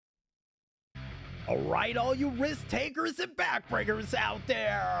Alright, all you risk takers and backbreakers out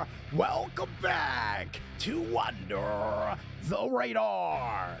there, welcome back to Under the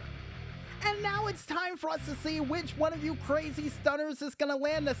Radar. And now it's time for us to see which one of you crazy stunners is gonna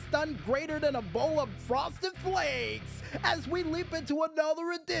land a stunt greater than a bowl of frosted flakes as we leap into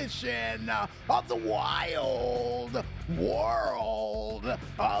another edition of the wild world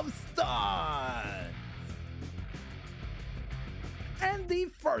of stunts. And the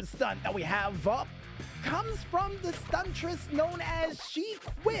first stunt that we have up comes from the stuntress known as She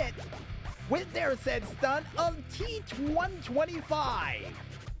Quit with their said stunt of Pt.439.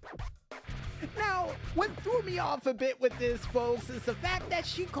 Now, what threw me off a bit with this, folks, is the fact that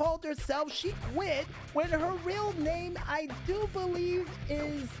she called herself She Quit when her real name, I do believe,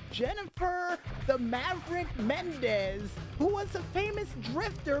 is Jennifer the Maverick Mendez, who was a famous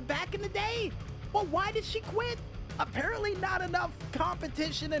drifter back in the day. Well, why did she quit? Apparently not enough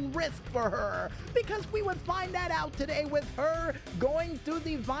competition and risk for her, because we would find that out today with her going through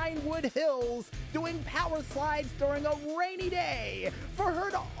the Vinewood Hills doing power slides during a rainy day, for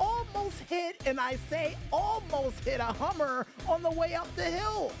her to almost hit, and I say almost hit, a Hummer on the way up the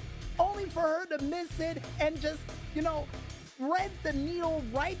hill, only for her to miss it and just, thread the needle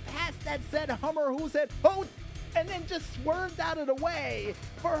right past that said Hummer, who said, "Oh," and then just swerved out of the way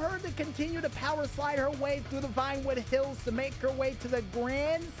for her to continue to power slide her way through the Vinewood Hills to make her way to the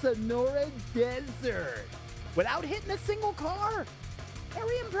Grand Sonora Desert without hitting a single car.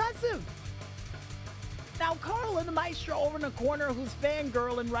 Very impressive. Now, Carla, the maestro over in the corner who's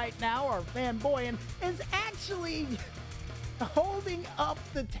fangirling right now, or fanboying, is actually holding up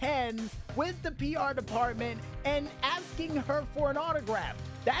the tens with the PR department and asking her for an autograph.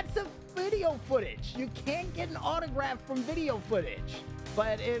 That's a video footage. You can't get an autograph from video footage.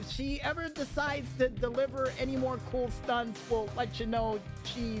 But if she ever decides to deliver any more cool stunts, we'll let you know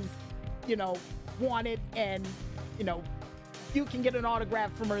she's, wanted, and, you can get an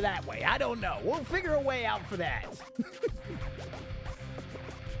autograph from her that way. I don't know. We'll figure a way out for that.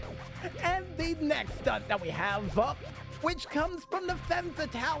 And the next stunt that we have up, which comes from the femme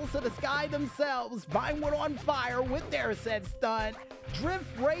fatales of the sky themselves, Vinewood on Fire with their said stunt,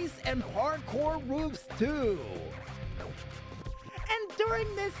 Drift Race and Parkour Roofs 2. And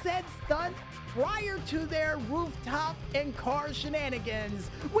during this said stunt, prior to their rooftop and car shenanigans,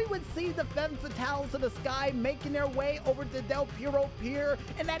 we would see the femme fatales of the sky making their way over to Del Piero Pier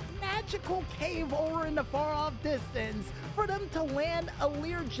and that magical cave over in the far off distance for them to land a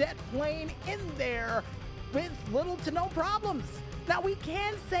Learjet plane in there with little to no problems. Now, we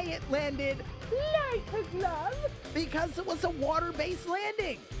can say it landed like a glove because it was a water-based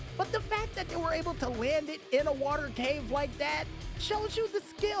landing. But the fact that they were able to land it in a water cave like that shows you the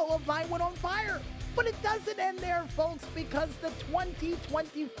skill of Vinewood on Fire. But it doesn't end there, folks, because the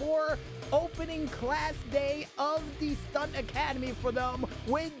 2024 opening class day of the Stunt Academy for them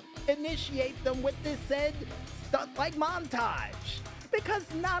would initiate them with this said stunt-like montage. Because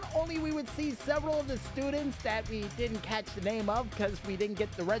not only we would see several of the students that we didn't catch the name of because we didn't get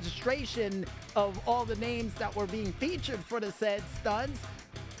the registration of all the names that were being featured for the said stunts,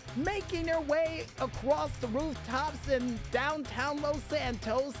 making their way across the rooftops in downtown Los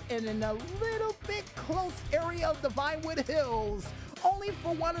Santos and in a little bit close area of the Vinewood Hills, only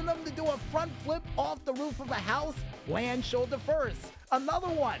for one of them to do a front flip off the roof of a house, land shoulder first. Another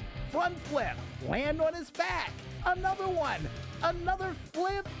one, front flip, land on his back. Another one, another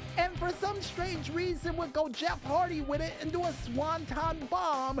flip, and for some strange reason would go Jeff Hardy with it and do a swanton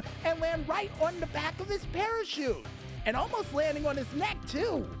bomb and land right on the back of his parachute. And almost landing on his neck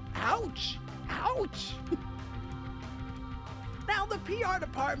too. Ouch, ouch. Now, the PR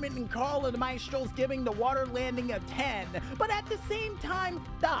department and Carl and the maestro's giving the water landing a 10, but at the same time,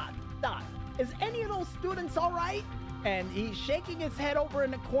 Doc, is any of those students all right? And he's shaking his head over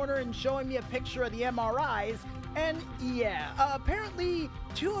in the corner and showing me a picture of the MRIs. And yeah, apparently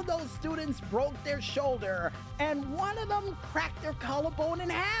 2 of those students broke their shoulder and one of them cracked their collarbone in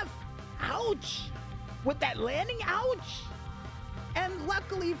half. Ouch! With that landing, ouch! And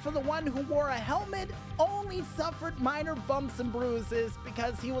luckily for the one who wore a helmet, only suffered minor bumps and bruises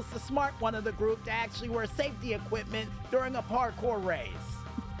because he was the smart one of the group to actually wear safety equipment during a parkour race.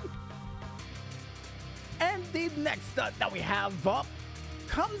 And the next stunt that we have up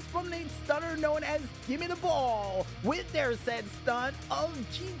comes from the stunner known as Gimme the Ball with their said stunt of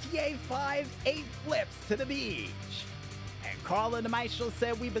GTA 5 8 flips to the beach. And Carl and the maestro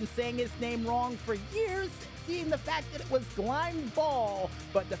said we've been saying his name wrong for years, seeing the fact that it was Glime Ball,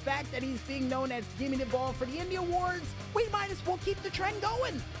 but the fact that he's being known as Gimme the Ball for the Indie Awards, we might as well keep the trend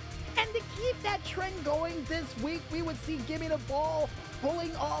going. And to keep that trend going this week, we would see Gimme the Ball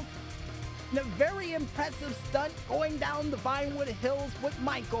pulling off in a very impressive stunt going down the Vinewood Hills with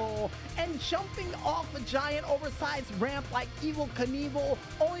Michael and jumping off a giant oversized ramp like Evel Knievel,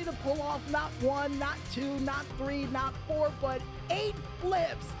 only to pull off not 1, not 2, not 3, not 4, but 8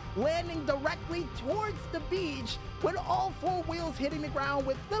 flips, landing directly towards the beach with all 4 wheels hitting the ground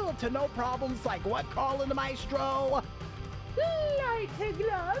with little to no problems, like what Carl and the Maestro? Like a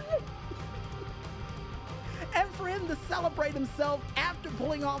glove. And for him to celebrate himself after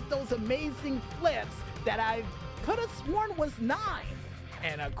pulling off those amazing flips that I could have sworn was 9.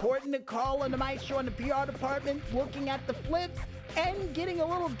 And according to Carl and the Maestro in the PR department, looking at the flips and getting a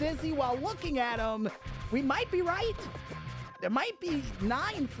little dizzy while looking at them, we might be right. There might be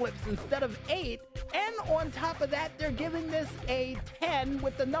 9 flips instead of 8, and on top of that, they're giving this a 10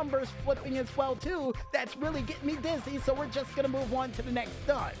 with the numbers flipping as well too. That's really getting me dizzy, so we're just gonna move on to the next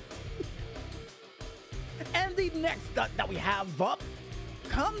stunt. And the next stunt that we have up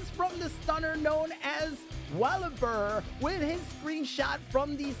comes from the stunner known as Welliver with his screenshot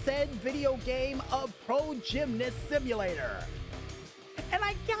from the said video game of Pro Gymnast Simulator. And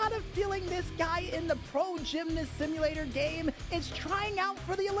I got a feeling this guy in the Pro Gymnast Simulator game is trying out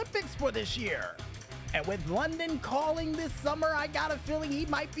for the Olympics for this year. And with London calling this summer, I got a feeling he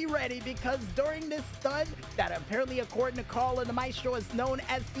might be ready, because during this stunt, that apparently according to Carl and the Maestro is known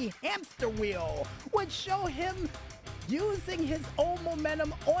as the hamster wheel, would show him using his own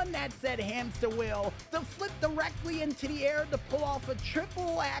momentum on that said hamster wheel to flip directly into the air to pull off a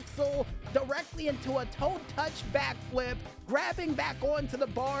triple axel directly into a toe touch backflip, grabbing back onto the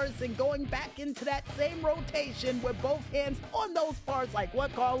bars and going back into that same rotation with both hands on those bars, like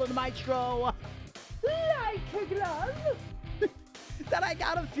what Carl and the Maestro? Like a glove. That I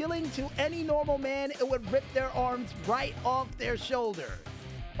got a feeling to any normal man, it would rip their arms right off their shoulders.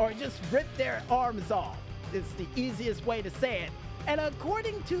 Or just rip their arms off. It's the easiest way to say it. And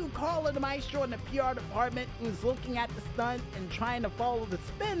according to Carl and the Maestro in the PR department, who's looking at the stunt and trying to follow the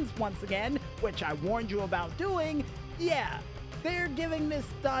spins once again, which I warned you about doing, yeah, they're giving this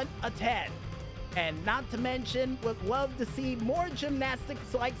stunt a 10. And not to mention, would love to see more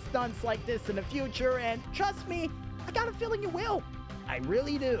gymnastics-like stunts like this in the future, and trust me, I got a feeling you will. I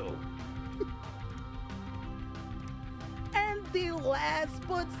really do. And the last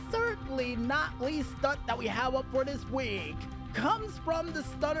but certainly not least stunt that we have up for this week comes from the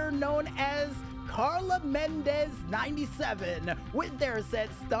stunner known as Carla Mendez 97 with their said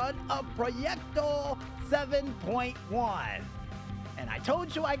stunt of Proyecto 7.1. And I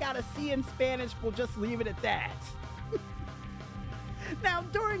told you I got a C in Spanish, we'll just leave it at that. Now,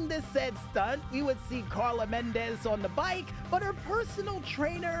 during this said stunt, we would see Carla Mendez on the bike, but her personal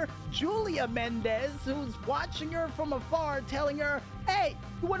trainer, Julia Mendez, who's watching her from afar, telling her, hey,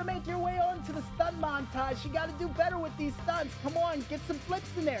 you want to make your way on to the stunt montage, you got to do better with these stunts. Come on, get some flips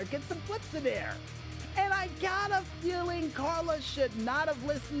in there, get some flips in there. And I got a feeling Carla should not have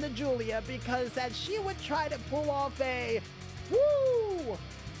listened to Julia, because as she would try to pull off a woo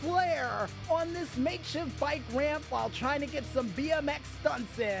flare on this makeshift bike ramp while trying to get some BMX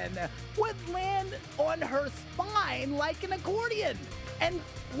stunts in, would land on her spine like an accordion and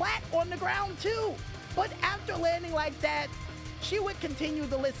flat on the ground too. But after landing like that, she would continue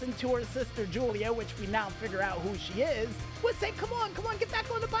to listen to her sister Julia, which we now figure out who she is, would say, come on, get back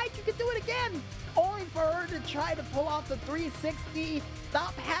on the bike, you can do it again. Only for her to try to pull off the 360,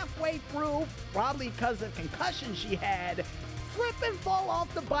 stop halfway through, probably because of concussion she had, slip and fall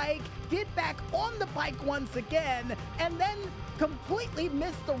off the bike, get back on the bike once again, and then completely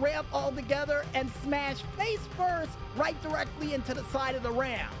miss the ramp altogether and smash face first right directly into the side of the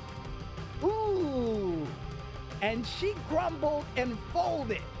ramp. Ooh. And she crumbled and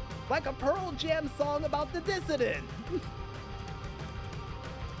folded like a Pearl Jam song about the dissident.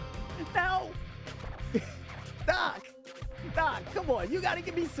 Now, Doc, come on, you gotta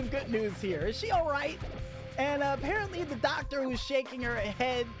give me some good news here. Is she all right? And apparently the doctor was shaking her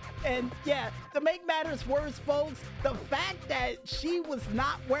head. And yeah, to make matters worse, folks, the fact that she was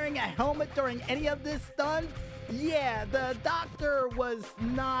not wearing a helmet during any of this stunt, yeah, the doctor was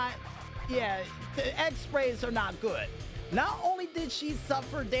not, yeah, the x-rays are not good. Not only did she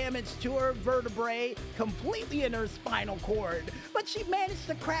suffer damage to her vertebrae completely in her spinal cord, but she managed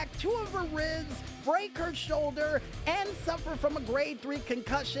to crack 2 of her ribs, break her shoulder, and suffer from a grade 3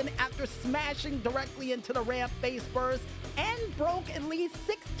 concussion after smashing directly into the ramp face first, and broke at least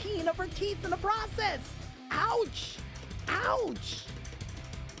 16 of her teeth in the process. Ouch! Ouch!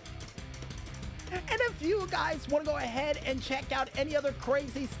 And if you guys want to go ahead and check out any other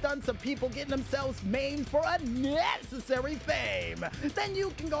crazy stunts of people getting themselves maimed for unnecessary fame, then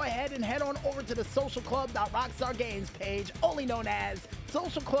you can go ahead and head on over to the socialclub.rockstargames page, only known as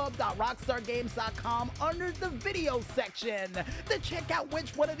socialclub.rockstargames.com under the video section to check out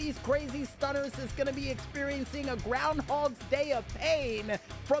which one of these crazy stunners is going to be experiencing a Groundhog's Day of pain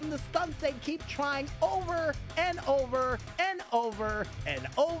from the stunts they keep trying over and over and over and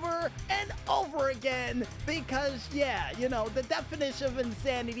over and over again. Because, yeah, you know, the definition of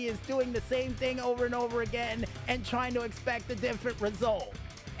insanity is doing the same thing over and over again and trying to expect a different result.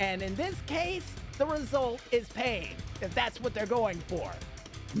 And in this case, the result is pain, if that's what they're going for.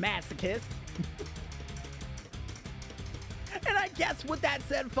 Masochist. And I guess with that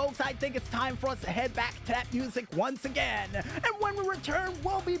said, folks, I think it's time for us to head back to that music once again. And when we return,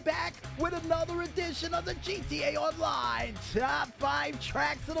 we'll be back with another edition of the GTA Online Top 5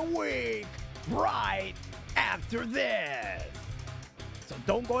 Tracks of the Week, right after this. So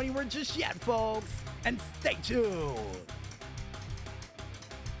don't go anywhere just yet, folks, and stay tuned.